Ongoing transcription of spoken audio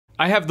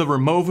I have the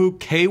Removu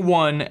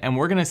K1 and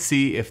we're gonna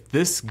see if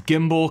this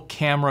gimbal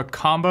camera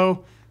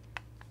combo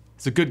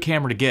is a good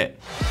camera to get.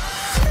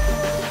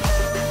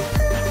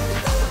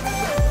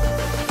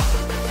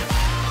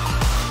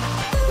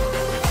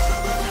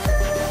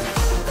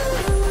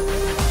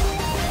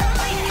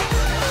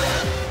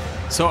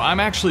 So I'm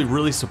actually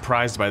really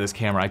surprised by this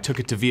camera. I took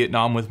it to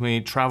Vietnam with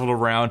me, traveled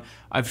around.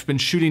 I've been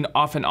shooting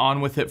off and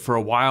on with it for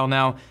a while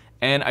now,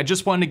 and I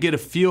just wanted to get a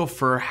feel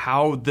for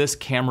how this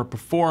camera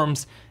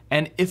performs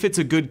and if it's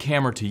a good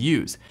camera to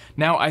use.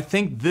 Now, I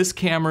think this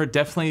camera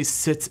definitely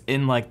sits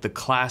in like the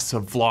class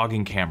of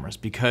vlogging cameras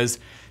because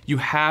you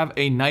have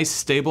a nice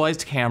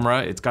stabilized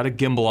camera, it's got a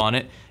gimbal on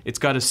it, it's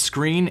got a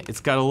screen, it's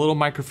got a little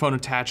microphone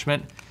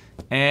attachment,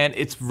 and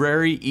it's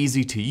very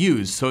easy to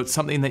use. So it's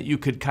something that you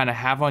could kind of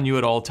have on you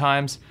at all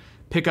times,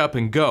 pick up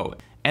and go.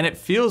 And it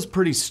feels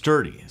pretty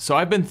sturdy. So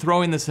I've been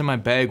throwing this in my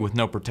bag with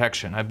no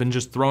protection. I've been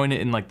just throwing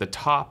it in like the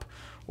top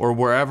or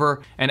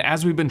wherever. And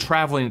as we've been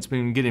traveling, it's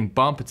been getting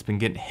bumped, it's been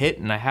getting hit,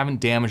 and I haven't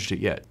damaged it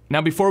yet.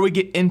 Now, before we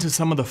get into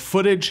some of the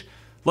footage,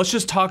 let's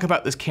just talk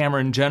about this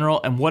camera in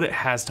general and what it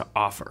has to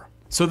offer.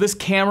 So this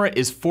camera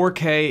is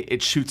 4K,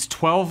 it shoots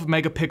 12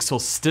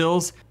 megapixel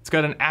stills, it's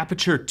got an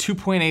aperture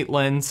 2.8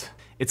 lens,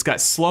 it's got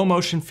slow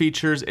motion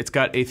features, it's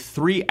got a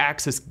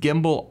 3-axis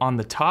gimbal on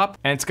the top,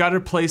 and it's got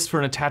a place for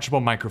an attachable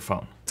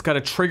microphone. It's got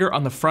a trigger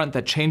on the front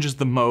that changes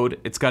the mode,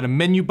 it's got a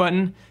menu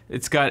button,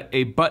 it's got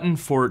a button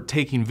for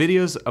taking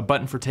videos, a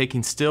button for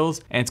taking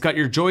stills, and it's got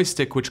your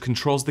joystick which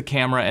controls the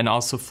camera and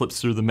also flips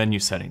through the menu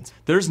settings.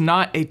 There's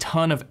not a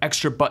ton of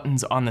extra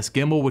buttons on this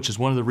gimbal, which is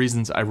one of the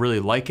reasons I really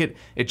like it.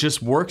 It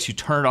just works, you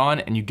turn it on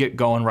and you get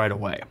going right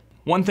away.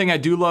 One thing I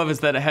do love is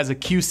that it has a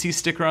QC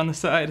sticker on the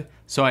side,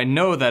 so I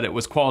know that it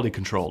was quality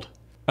controlled.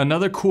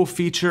 Another cool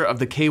feature of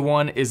the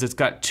K1 is it's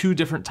got 2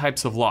 different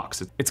types of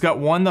locks. It's got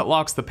one that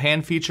locks the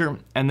pan feature,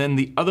 and then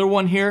the other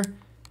one here,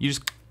 you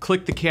just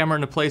click the camera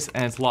into place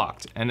and it's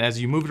locked. And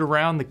as you move it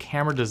around, the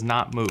camera does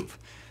not move.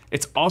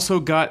 It's also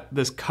got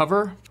this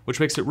cover, which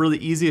makes it really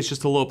easy. It's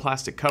just a little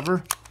plastic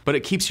cover, but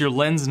it keeps your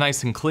lens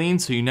nice and clean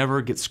so you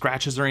never get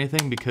scratches or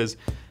anything because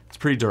it's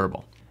pretty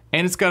durable.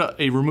 And it's got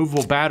a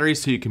removable battery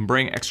so you can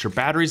bring extra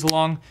batteries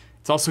along.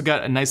 It's also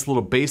got a nice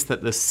little base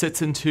that this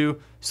sits into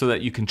so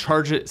that you can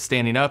charge it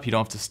standing up. You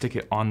don't have to stick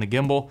it on the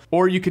gimbal,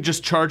 or you could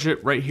just charge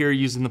it right here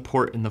using the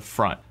port in the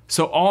front.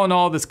 So all in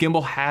all, this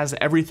gimbal has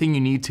everything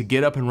you need to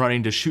get up and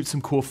running to shoot some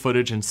cool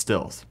footage and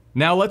stills.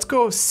 Now let's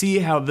go see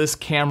how this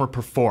camera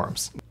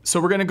performs. So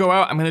we're gonna go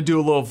out, I'm gonna do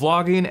a little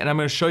vlogging, and I'm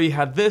gonna show you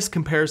how this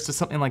compares to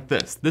something like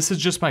this. This is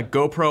just my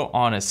GoPro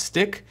on a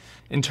stick.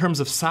 In terms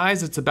of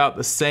size, it's about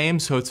the same,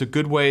 so it's a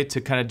good way to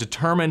kind of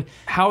determine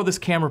how this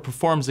camera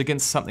performs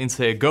against something,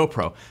 say a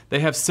GoPro. They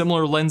have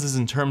similar lenses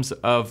in terms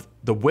of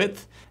the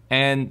width,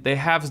 and they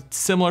have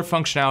similar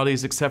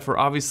functionalities, except for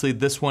obviously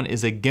this one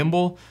is a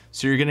gimbal,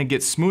 so you're gonna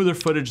get smoother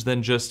footage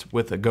than just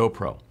with a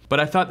GoPro. But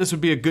I thought this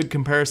would be a good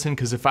comparison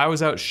because if I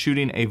was out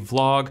shooting a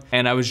vlog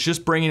and I was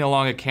just bringing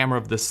along a camera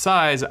of this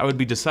size, I would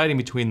be deciding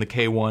between the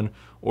K1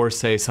 or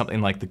say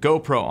something like the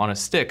GoPro on a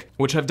stick,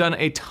 which I've done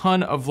a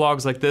ton of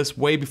vlogs like this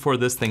way before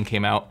this thing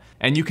came out.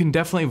 And you can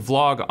definitely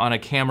vlog on a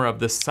camera of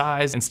this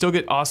size and still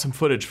get awesome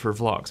footage for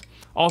vlogs.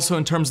 Also,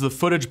 in terms of the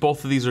footage,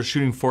 both of these are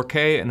shooting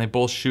 4K and they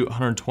both shoot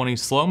 120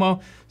 slow-mo.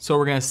 So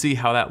we're gonna see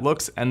how that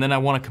looks. And then I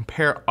wanna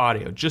compare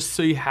audio, just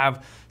so you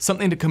have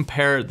something to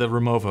compare the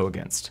Removu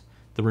against.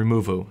 The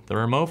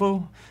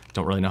Removu?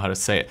 Don't really know how to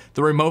say it.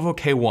 The Removu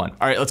K1.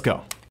 All right, let's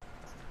go.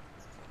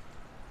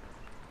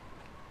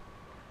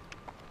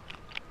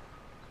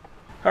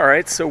 All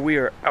right, so we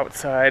are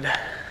outside.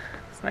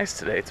 It's nice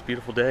today, it's a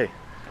beautiful day.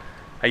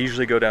 I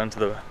usually go down to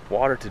the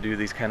water to do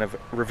these kind of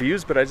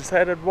reviews, but I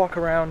decided to walk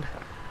around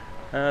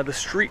the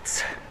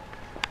streets.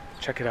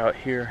 Check it out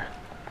here.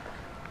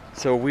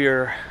 So we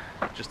are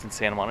just in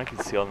Santa Monica. You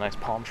can see all the nice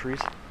palm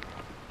trees.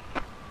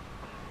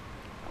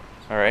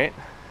 All right.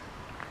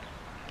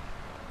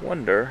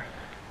 Wonder,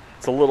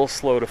 it's a little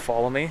slow to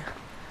follow me,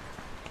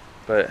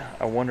 but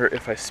I wonder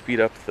if I speed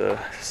up the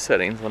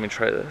settings. Let me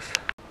try this.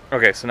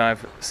 Okay, so now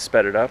I've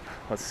sped it up.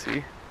 Let's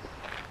see.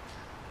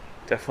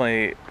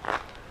 Definitely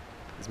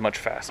is much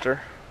faster.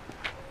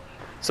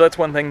 So that's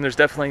one thing. There's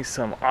definitely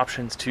some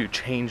options to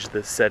change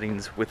the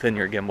settings within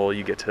your gimbal.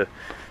 You get to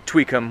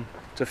tweak them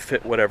to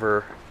fit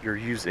whatever you're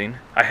using.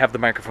 I have the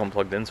microphone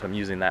plugged in, so I'm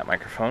using that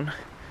microphone.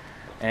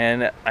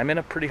 And I'm in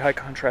a pretty high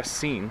contrast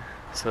scene.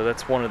 So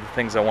that's one of the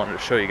things I wanted to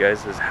show you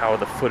guys is how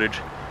the footage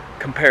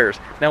compares.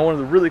 Now, one of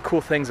the really cool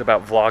things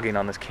about vlogging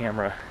on this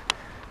camera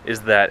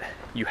is that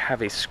you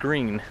have a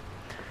screen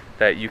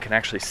that you can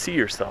actually see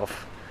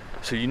yourself.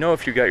 So you know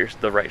if you got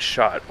the right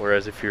shot,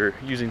 whereas if you're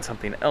using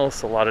something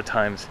else, a lot of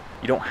times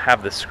you don't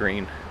have the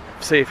screen.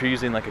 Say if you're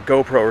using like a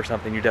GoPro or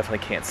something, you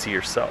definitely can't see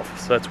yourself.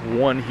 So that's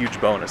one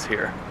huge bonus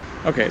here.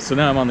 Okay, so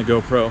now I'm on the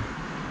GoPro,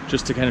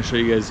 just to kind of show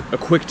you guys a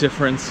quick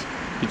difference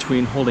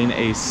between holding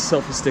a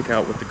selfie stick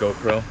out with the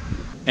GoPro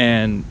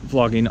and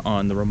vlogging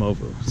on the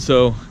Removu.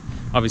 So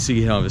obviously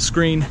you don't have a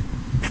screen,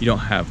 you don't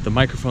have the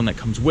microphone that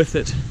comes with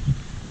it,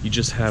 you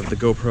just have the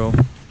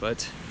GoPro,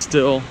 but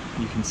still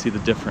you can see the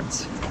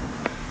difference.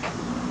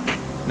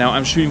 Now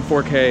I'm shooting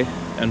 4K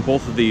and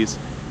both of these.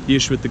 The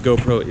issue with the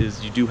GoPro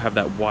is you do have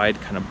that wide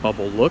kind of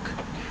bubble look.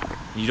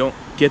 You don't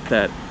get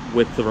that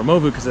with the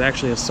Removu because it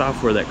actually has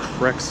software that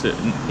corrects it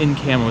in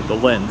camera with the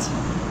lens.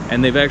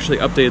 And they've actually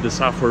updated the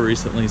software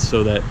recently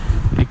so that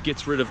it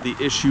gets rid of the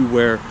issue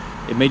where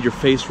it made your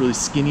face really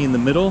skinny in the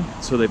middle.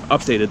 So they've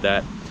updated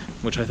that,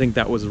 which I think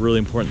that was really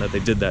important that they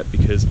did that,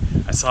 because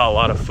I saw a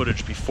lot of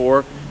footage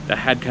before that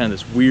had kind of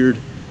this weird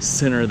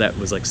center that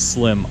was like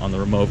slim on the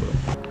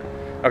Removu.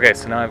 Okay,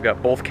 so now I've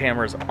got both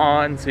cameras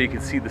on so you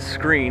can see the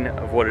screen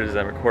of what it is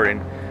I'm recording.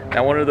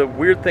 Now one of the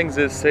weird things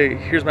is, say,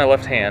 here's my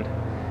left hand.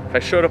 If I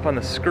show it up on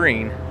the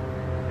screen,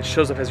 it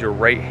shows up as your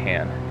right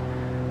hand.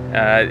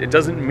 It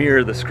doesn't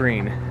mirror the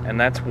screen, and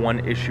that's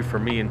one issue for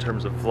me in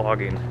terms of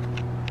vlogging.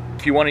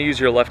 If you want to use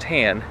your left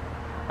hand,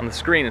 on the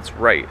screen it's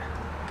right.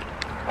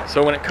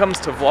 So when it comes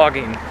to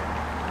vlogging,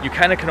 you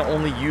kind of can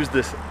only use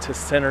this to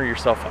center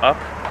yourself up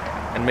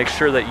and make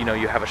sure that, you know,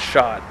 you have a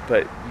shot,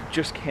 but you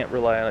just can't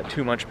rely on it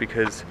too much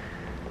because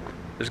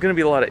there's going to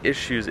be a lot of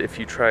issues if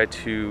you try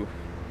to,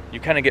 you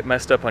kind of get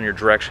messed up on your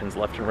directions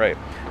left and right.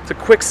 It's a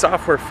quick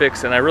software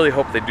fix, and I really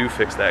hope they do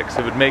fix that because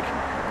it would make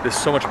this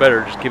so much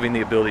better, just giving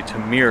the ability to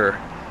mirror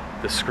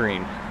the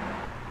screen.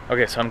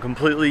 Okay, so I'm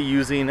completely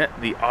using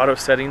the auto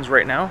settings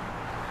right now.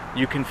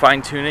 You can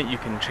fine tune it, you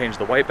can change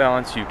the white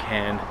balance, you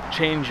can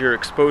change your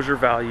exposure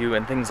value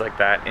and things like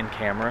that in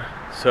camera.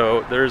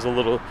 So there's a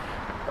little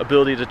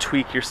ability to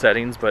tweak your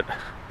settings, but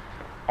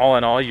all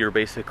in all, you're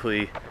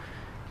basically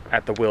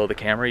at the will of the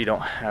camera. You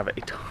don't have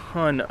a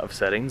ton of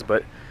settings,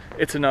 but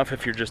it's enough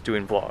if you're just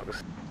doing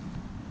vlogs.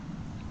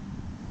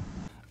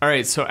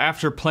 Alright, so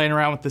after playing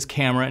around with this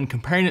camera and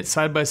comparing it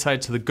side by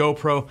side to the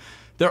GoPro,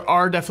 there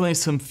are definitely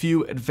some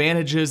few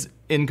advantages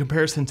in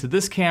comparison to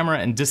this camera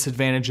and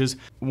disadvantages.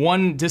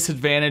 One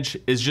disadvantage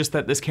is just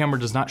that this camera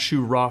does not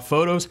shoot raw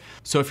photos.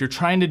 So if you're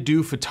trying to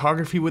do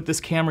photography with this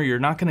camera, you're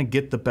not gonna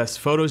get the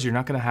best photos. You're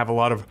not gonna have a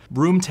lot of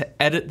room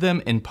to edit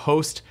them in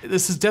post.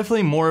 This is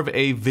definitely more of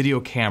a video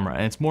camera,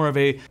 and it's more of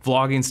a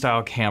vlogging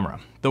style camera.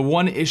 The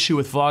one issue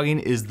with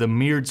vlogging is the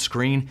mirrored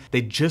screen.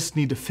 They just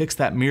need to fix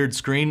that mirrored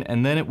screen,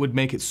 and then it would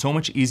make it so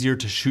much easier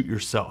to shoot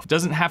yourself. It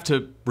doesn't have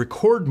to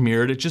record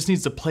mirrored, it just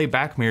needs to play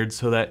back mirrored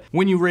so that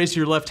when you raise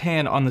your left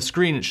hand on the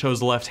screen, it shows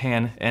the left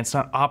hand and it's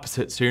not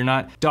opposite, so you're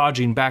not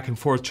dodging back and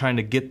forth trying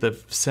to get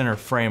the center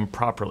frame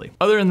properly.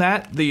 Other than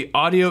that, the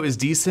audio is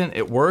decent,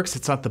 it works.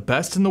 It's not the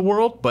best in the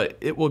world, but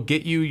it will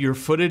get you your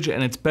footage,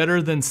 and it's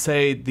better than,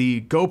 say,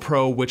 the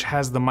GoPro, which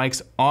has the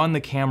mics on the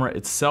camera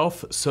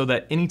itself so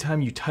that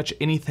anytime you touch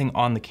anything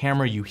on the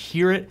camera, you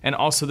hear it. And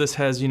also this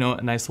has, you know,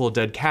 a nice little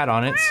dead cat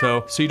on it,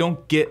 so you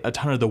don't get a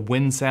ton of the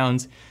wind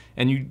sounds,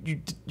 and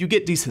you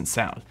get decent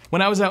sound.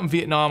 When I was out in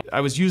Vietnam,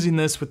 I was using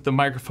this with the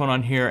microphone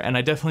on here, and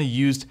I definitely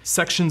used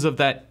sections of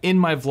that in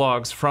my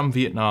vlogs from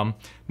Vietnam.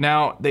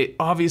 Now, they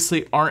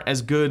obviously aren't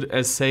as good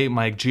as, say,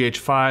 my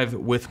GH5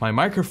 with my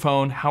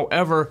microphone.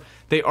 However,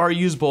 they are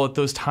usable at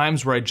those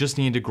times where I just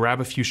needed to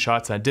grab a few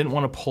shots and I didn't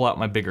want to pull out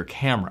my bigger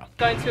camera.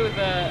 Going to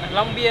the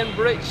Long Bien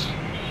Bridge.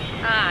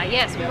 Ah,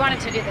 yes, we wanted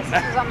to do this.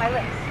 This was on my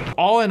list.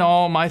 All in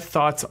all, my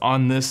thoughts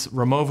on this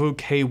Removu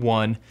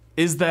K1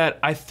 is that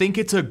I think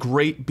it's a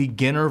great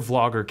beginner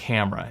vlogger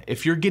camera.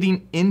 If you're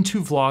getting into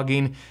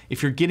vlogging,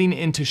 if you're getting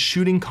into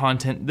shooting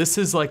content, this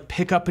is like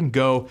pick up and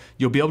go.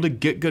 You'll be able to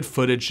get good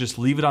footage, just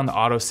leave it on the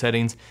auto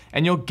settings,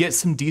 and you'll get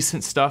some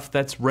decent stuff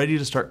that's ready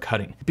to start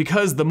cutting.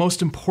 Because the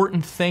most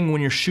important thing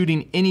when you're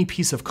shooting any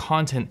piece of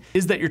content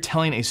is that you're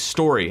telling a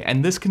story,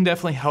 and this can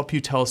definitely help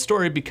you tell a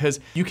story because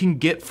you can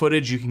get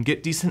footage, you can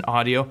get decent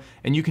audio,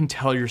 and you can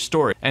tell your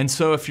story. And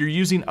so if you're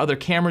using other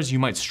cameras, you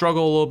might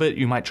struggle a little bit,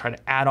 you might try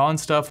to add on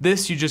stuff.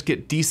 This, you just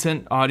get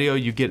decent audio,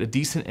 you get a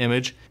decent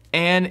image,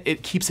 and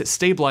it keeps it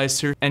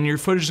stabilized, and your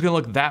footage is gonna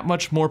look that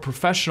much more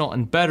professional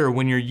and better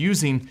when you're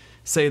using,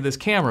 say, this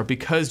camera,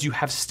 because you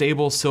have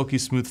stable, silky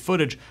smooth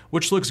footage,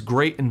 which looks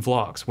great in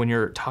vlogs. When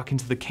you're talking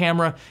to the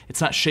camera,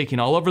 it's not shaking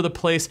all over the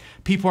place.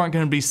 People aren't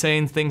gonna be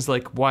saying things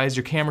like, why is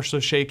your camera so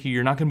shaky?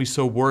 You're not gonna be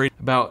so worried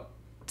about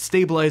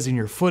stabilizing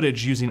your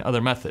footage using other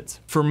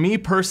methods. For me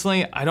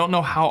personally, I don't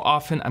know how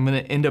often I'm gonna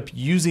end up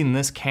using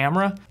this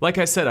camera. Like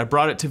I said, I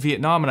brought it to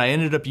Vietnam and I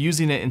ended up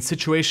using it in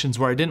situations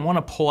where I didn't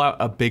wanna pull out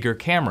a bigger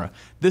camera.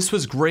 This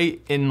was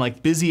great in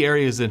like busy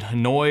areas in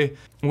Hanoi,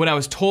 when I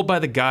was told by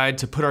the guide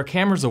to put our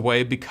cameras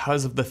away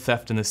because of the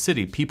theft in the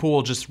city. People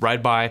will just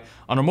ride by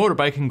on a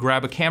motorbike and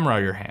grab a camera out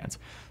of your hands.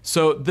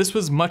 So this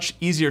was much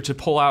easier to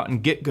pull out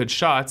and get good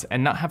shots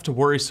and not have to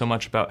worry so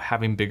much about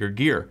having bigger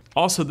gear.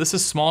 Also, this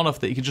is small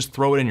enough that you can just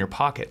throw it in your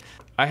pocket.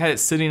 I had it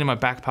sitting in my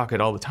back pocket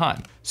all the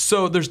time.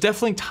 So there's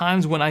definitely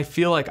times when I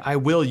feel like I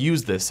will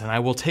use this and I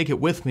will take it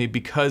with me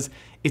because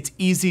it's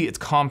easy, it's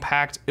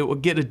compact, it will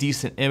get a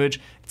decent image.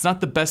 It's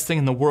not the best thing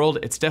in the world,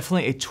 it's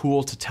definitely a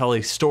tool to tell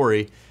a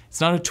story. It's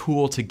not a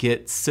tool to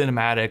get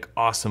cinematic,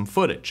 awesome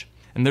footage.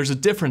 And there's a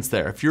difference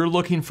there. If you're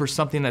looking for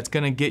something that's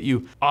gonna get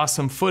you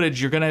awesome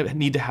footage, you're gonna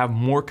need to have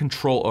more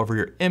control over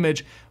your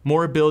image,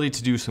 more ability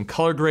to do some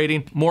color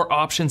grading, more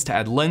options to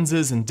add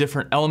lenses and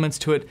different elements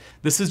to it.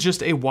 This is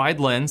just a wide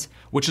lens,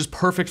 which is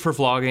perfect for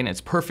vlogging.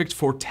 It's perfect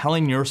for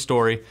telling your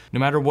story, no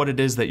matter what it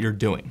is that you're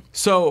doing.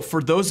 So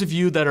for those of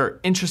you that are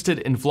interested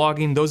in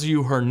vlogging, those of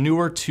you who are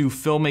newer to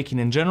filmmaking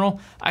in general,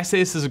 I say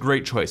this is a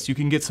great choice. You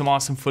can get some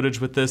awesome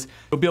footage with this.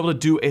 You'll be able to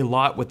do a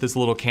lot with this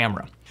little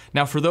camera.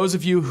 Now, for those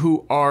of you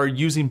who are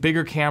using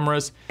bigger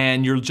cameras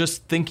and you're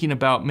just thinking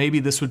about maybe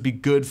this would be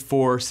good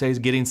for, say,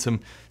 getting some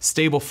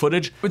stable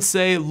footage, I would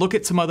say look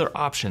at some other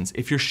options.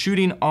 If you're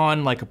shooting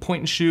on like a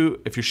point and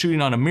shoot, if you're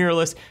shooting on a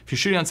mirrorless, if you're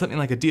shooting on something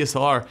like a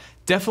DSLR,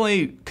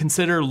 definitely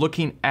consider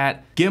looking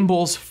at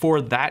gimbals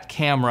for that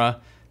camera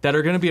that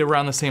are gonna be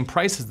around the same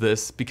price as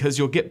this, because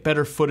you'll get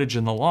better footage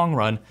in the long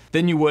run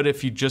than you would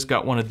if you just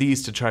got one of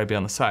these to try to be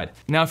on the side.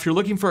 Now, if you're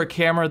looking for a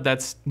camera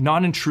that's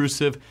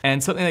non-intrusive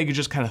and something that you can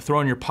just kind of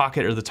throw in your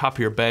pocket or the top of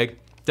your bag,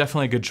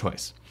 definitely a good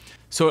choice.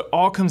 So it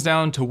all comes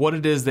down to what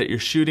it is that you're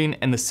shooting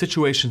and the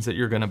situations that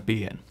you're gonna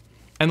be in.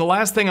 And the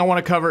last thing I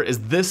wanna cover is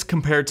this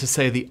compared to,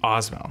 say, the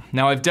Osmo.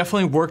 Now, I've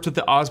definitely worked with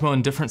the Osmo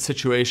in different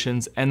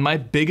situations, and my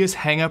biggest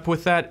hang up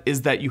with that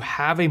is that you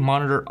have a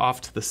monitor off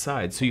to the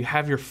side. So you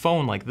have your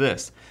phone like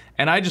this.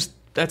 And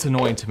that's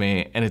annoying to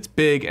me, and it's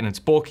big and it's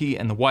bulky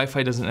and the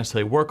Wi-Fi doesn't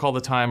necessarily work all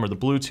the time, or the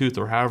Bluetooth,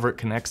 or however it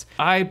connects.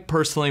 I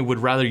personally would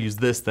rather use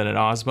this than an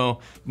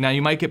Osmo. Now,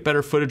 you might get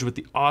better footage with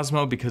the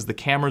Osmo because the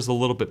camera's a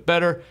little bit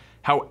better.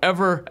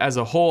 However, as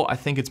a whole, I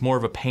think it's more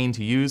of a pain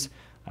to use.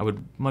 I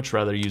would much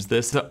rather use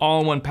this. It's an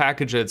all-in-one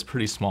package that's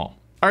pretty small.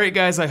 All right,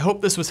 guys, I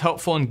hope this was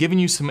helpful in giving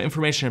you some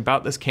information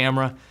about this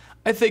camera.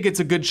 I think it's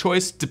a good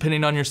choice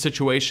depending on your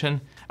situation.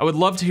 I would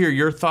love to hear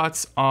your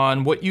thoughts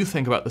on what you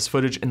think about this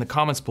footage in the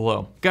comments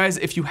below. Guys,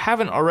 if you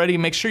haven't already,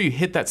 make sure you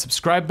hit that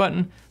subscribe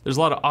button. There's a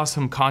lot of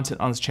awesome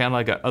content on this channel.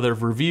 I got other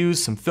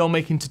reviews, some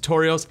filmmaking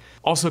tutorials.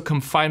 Also, come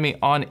find me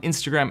on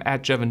Instagram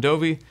at Jeven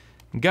Dovey.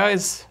 And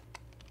guys,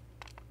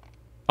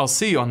 I'll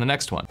see you on the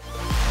next one.